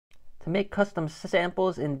To make custom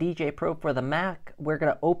samples in Djay Pro for the Mac, we're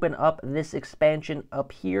going to open up this expansion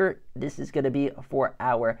up here. This is going to be for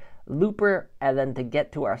our looper, and then to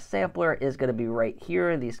get to our sampler is going to be right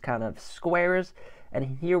here, these kind of squares.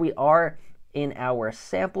 And here we are in our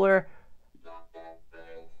sampler.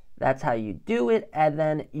 That's how you do it. And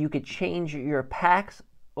then you could change your packs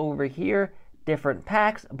over here, different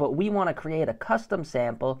packs, but we want to create a custom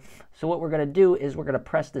sample. So what we're going to do is we're going to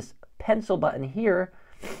press this pencil button here,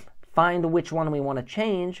 find which one we want to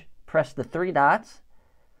change, press the 3 dots,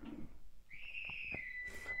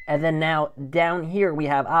 and then now down here we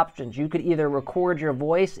have options. You could either record your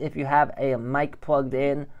voice if you have a mic plugged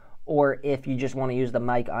in, or if you just want to use the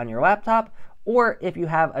mic on your laptop, or if you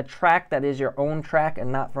have a track that is your own track and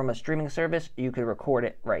not from a streaming service, you could record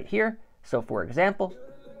it right here. So for example,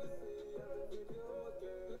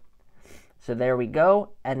 so there we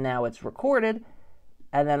go, and now it's recorded,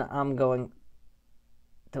 and then I'm going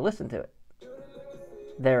to listen to it.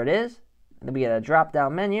 There it is. Then we get a drop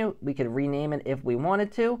down menu. We could rename it if we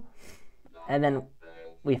wanted to, and then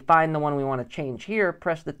we find the one we want to change here,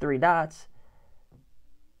 press the 3 dots,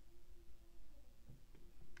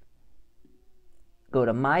 go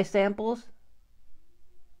to My Samples,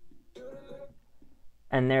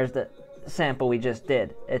 and there's the sample we just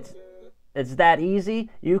did. It's that easy.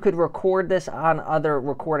 You could record this on other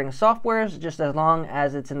recording softwares just as long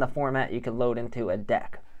as it's in the format you can load into a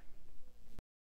deck.